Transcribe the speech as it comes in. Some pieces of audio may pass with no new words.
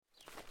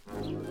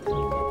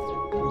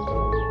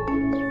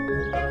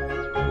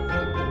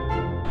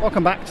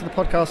Welcome back to the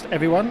podcast,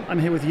 everyone. I'm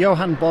here with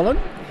Johan Bollen.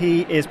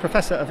 He is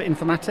Professor of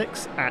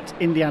Informatics at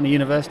Indiana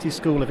University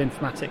School of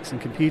Informatics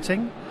and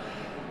Computing.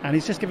 And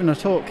he's just given a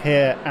talk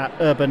here at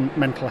Urban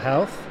Mental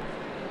Health,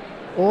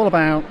 all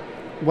about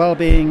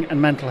well-being and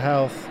mental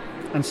health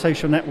and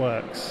social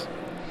networks.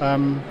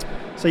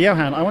 So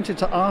Johan, I wanted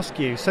to ask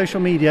you, social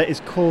media is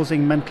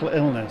causing mental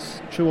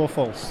illness, true or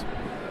false?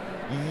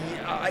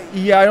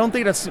 Yeah, I don't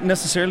think that's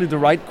necessarily the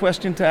right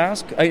question to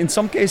ask. In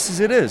some cases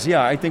it is,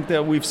 yeah. I think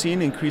that we've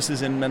seen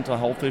increases in mental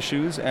health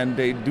issues, and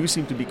they do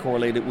seem to be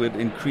correlated with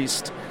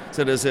increased,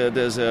 so there's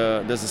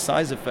a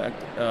size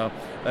effect,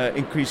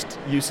 increased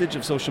usage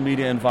of social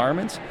media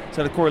environments.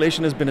 So the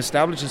correlation has been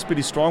established, it's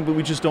pretty strong, but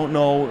we just don't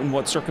know in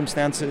what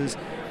circumstances,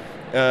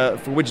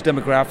 for which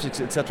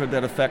demographics, etc.,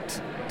 that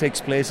effect takes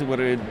place, and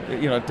whether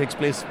it takes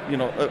place,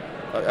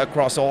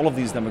 across all of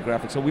these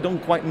demographics. So we don't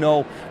quite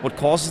know what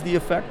causes the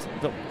effect.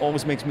 That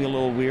always makes me a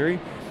little weary.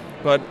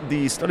 But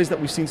the studies that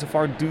we've seen so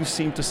far do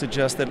seem to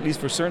suggest that at least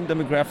for certain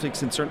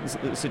demographics in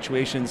certain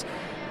situations,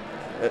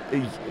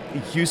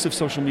 use of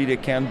social media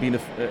can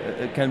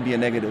be a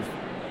negative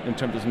in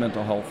terms of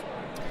mental health.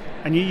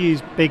 And you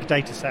use big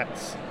data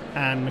sets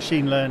and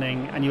machine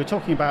learning, and you were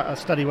talking about a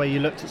study where you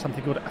looked at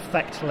something called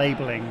affect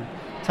labeling.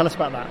 Tell us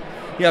about that.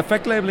 Yeah,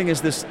 affect labeling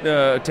is this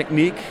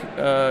technique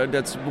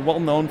that's well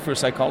known for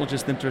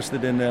psychologists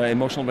interested in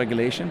emotional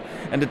regulation.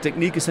 And the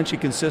technique essentially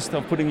consists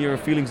of putting your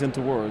feelings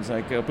into words,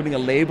 like putting a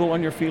label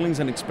on your feelings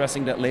and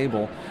expressing that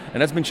label.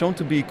 And that's been shown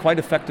to be quite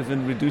effective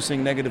in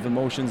reducing negative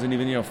emotions and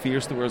even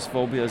fears towards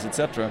phobias,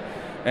 etc.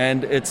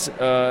 And it's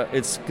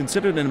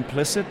considered an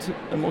implicit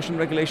emotion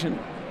regulation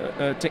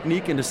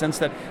technique in the sense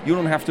that you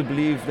don't have to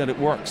believe that it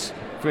works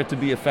for it to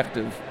be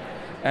effective.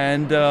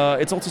 And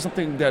it's also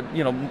something that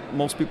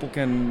most people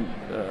can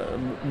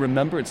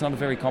remember. It's not a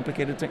very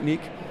complicated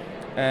technique,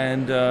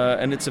 and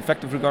it's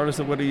effective regardless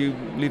of whether you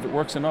believe it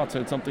works or not.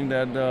 So it's something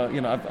that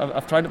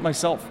I've tried it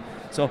myself.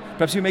 So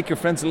perhaps you make your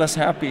friends less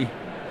happy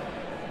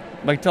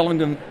by telling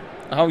them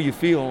how you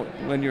feel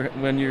when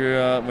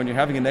you're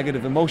having a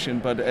negative emotion.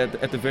 But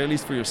at the very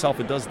least for yourself,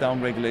 it does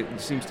downregulate.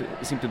 It seems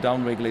to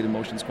downregulate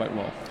emotions quite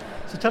well.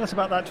 So tell us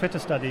about that Twitter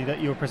study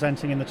that you were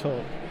presenting in the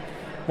talk.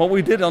 What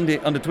we did on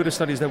the Twitter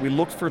study is that we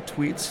looked for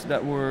tweets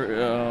that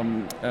were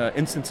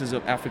instances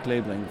of affect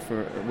labeling,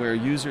 where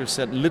users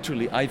said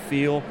literally "I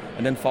feel"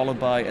 and then followed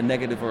by a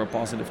negative or a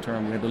positive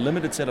term. We had a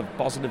limited set of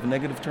positive and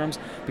negative terms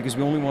because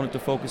we only wanted to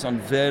focus on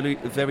very,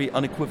 very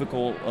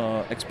unequivocal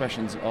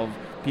expressions of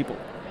people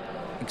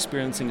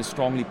experiencing a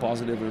strongly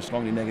positive or a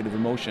strongly negative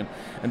emotion.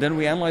 And then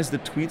we analyzed the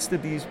tweets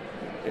that these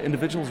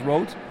individuals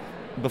wrote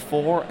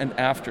before and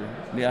after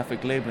the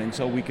affect labeling,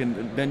 so we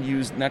can then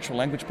use natural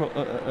language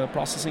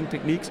processing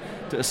techniques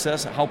to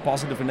assess how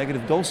positive or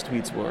negative those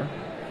tweets were,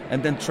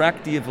 and then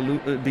track the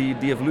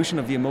evolution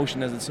of the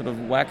emotion as it sort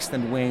of waxed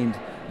and waned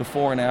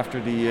before and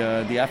after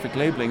the affect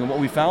labeling. And what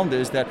we found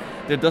is that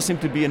there does seem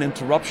to be an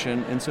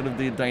interruption in sort of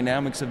the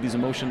dynamics of these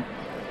emotions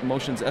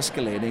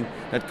escalating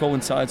that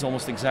coincides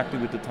almost exactly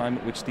with the time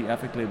at which the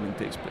affect labeling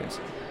takes place.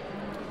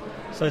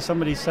 So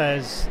somebody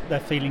says they're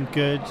feeling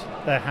good,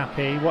 they're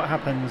happy. What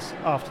happens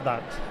after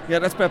that? Yeah,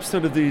 that's perhaps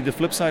sort of the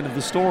flip side of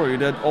the story.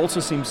 That also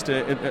seems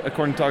to,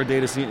 according to our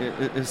data,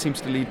 it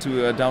seems to lead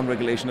to a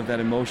downregulation of that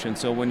emotion.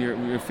 So when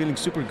you're feeling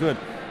super good,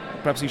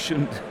 perhaps you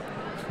shouldn't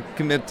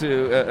commit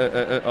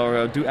to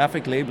or do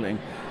affect labeling.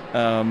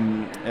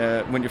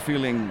 When you're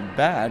feeling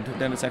bad,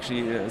 then it's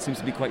actually seems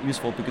to be quite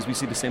useful because we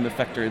see the same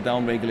effect, or it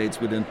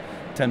downregulates within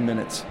 10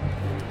 minutes.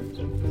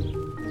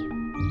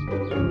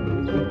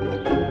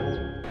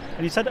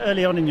 And you said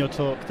early on in your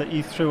talk that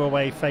you threw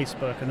away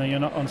Facebook and that you're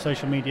not on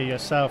social media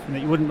yourself and that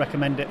you wouldn't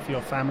recommend it for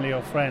your family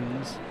or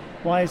friends.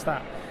 Why is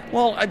that?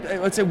 Well,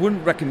 I'd say I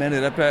wouldn't recommend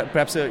it.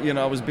 Perhaps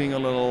I was being a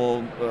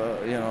little,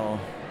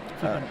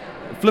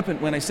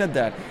 flippant when I said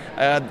that.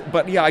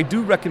 But yeah, I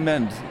do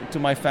recommend to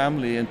my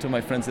family and to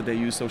my friends that they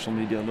use social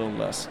media a little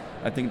less.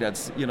 I think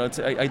that's,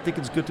 I think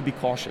it's good to be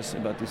cautious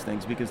about these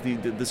things because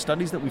the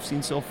studies that we've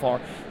seen so far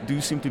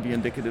do seem to be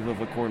indicative of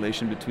a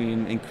correlation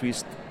between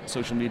increased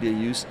social media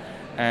use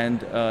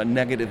and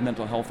negative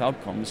mental health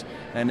outcomes.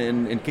 And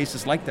in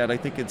cases like that, I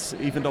think it's,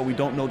 even though we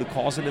don't know the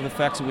causative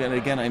effects, and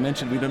again, I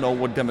mentioned we don't know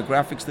what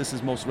demographics this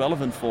is most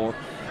relevant for,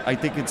 I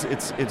think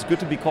it's good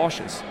to be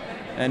cautious.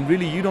 And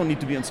really, you don't need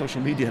to be on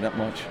social media that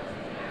much.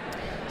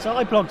 So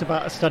I blogged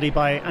about a study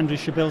by Andrew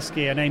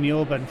Shabilsky and Amy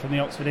Orban from the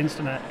Oxford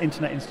Internet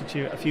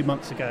Institute a few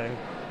months ago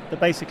that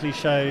basically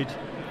showed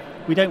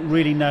we don't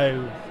really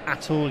know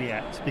at all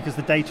yet because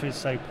the data is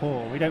so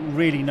poor. We don't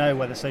really know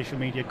whether social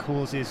media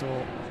causes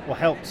or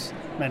helps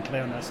mental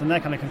illness. And their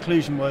kind of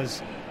conclusion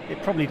was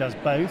it probably does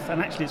both,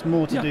 and actually it's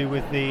more to do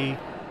with the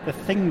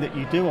thing that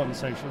you do on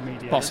social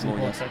media that's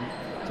important.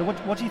 Yes. So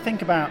what do you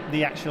think about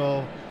the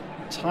actual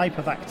type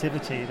of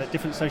activity that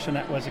different social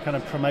networks are kind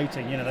of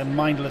promoting? The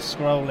mindless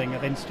scrolling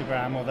of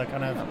Instagram, or the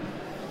kind of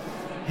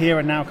here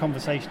and now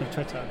conversation of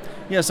Twitter?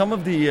 Yeah, some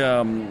of the,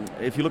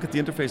 if you look at the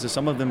interfaces,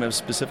 some of them have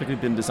specifically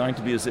been designed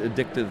to be as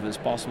addictive as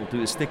possible,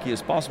 to as sticky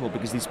as possible,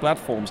 because these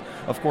platforms,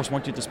 of course,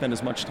 want you to spend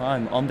as much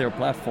time on their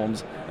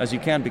platforms as you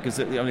can, because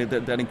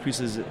that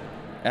increases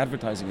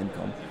advertising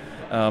income.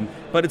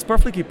 But it's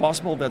perfectly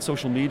possible that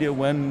social media,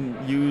 when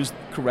used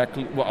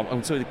correctly, well, I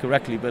wouldn't say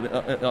correctly,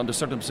 but under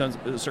certain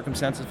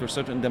circumstances for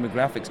certain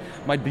demographics,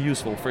 might be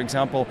useful. For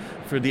example,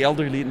 for the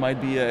elderly, it might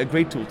be a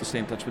great tool to stay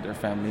in touch with their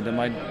family. They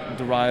might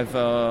derive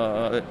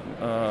a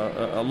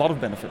lot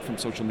of benefit from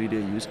social media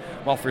use.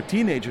 While for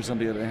teenagers, on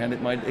the other hand,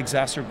 it might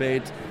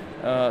exacerbate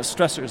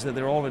stressors that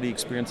they're already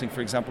experiencing,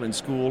 for example, in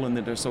school and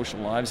in their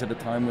social lives at a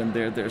time when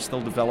they're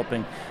still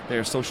developing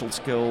their social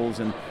skills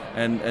and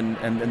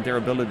their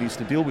abilities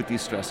to deal with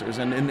these stressors.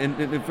 And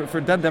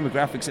for that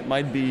demographics, it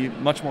might be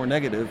much more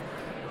negative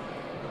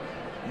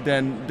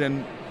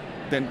than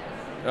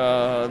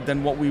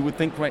what we would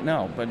think right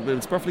now. But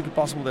it's perfectly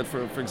possible that,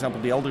 for example,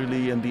 the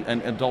elderly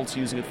and adults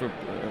using it for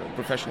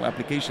professional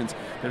applications,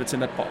 that it's a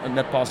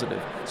net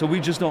positive. So we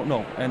just don't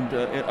know. And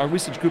our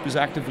research group is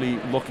actively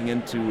looking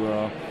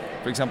into,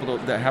 for example,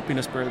 the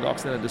happiness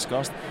paradox that I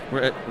discussed.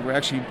 We're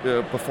actually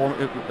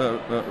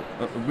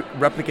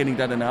replicating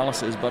that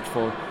analysis, but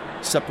for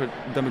separate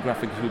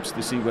demographic groups,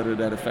 to see whether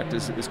that effect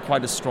is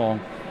quite as strong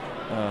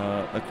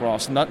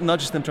across, not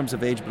just in terms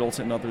of age, but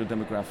also in other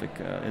demographic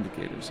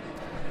indicators.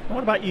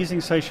 What about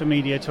using social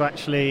media to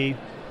actually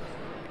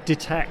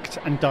detect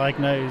and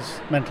diagnose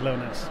mental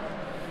illness?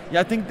 Yeah,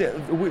 I think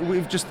that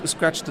we've just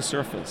scratched the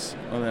surface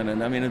on that.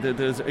 And I mean,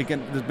 there's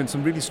been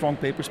some really strong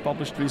papers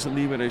published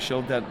recently where they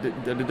showed that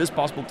it is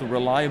possible to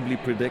reliably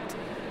predict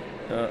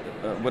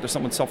whether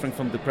someone's suffering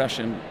from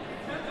depression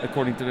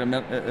according to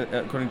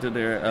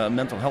their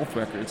mental health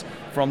records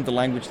from the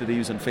language that they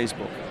use on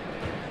Facebook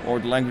or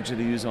the language that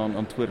they use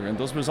on Twitter. And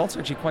those results are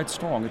actually quite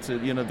strong. It's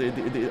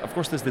of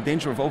course, there's the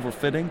danger of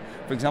overfitting.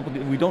 For example,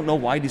 we don't know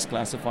why these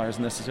classifiers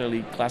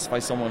necessarily classify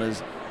someone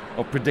as,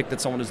 or predict that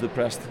someone is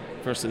depressed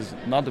versus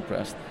not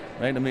depressed,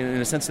 right? I mean,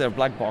 in a sense, they're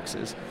black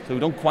boxes. So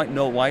we don't quite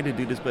know why they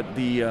do this, but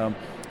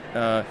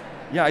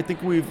I think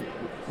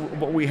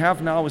what we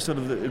have now is sort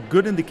of the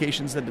good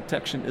indications that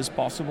detection is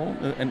possible,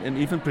 and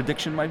even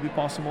prediction might be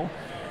possible.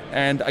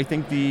 And I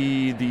think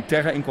the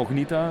terra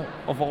incognita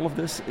of all of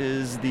this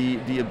is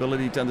the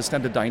ability to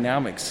understand the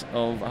dynamics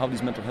of how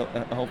these mental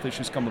health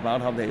issues come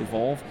about, how they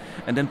evolve,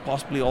 and then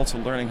possibly also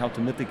learning how to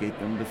mitigate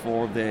them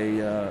before they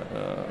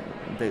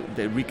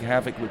wreak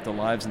havoc with the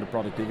lives and the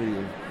productivity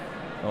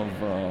of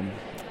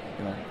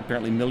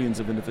apparently millions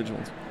of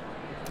individuals.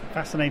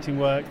 Fascinating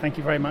work. Thank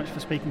you very much for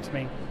speaking to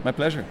me. My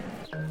pleasure.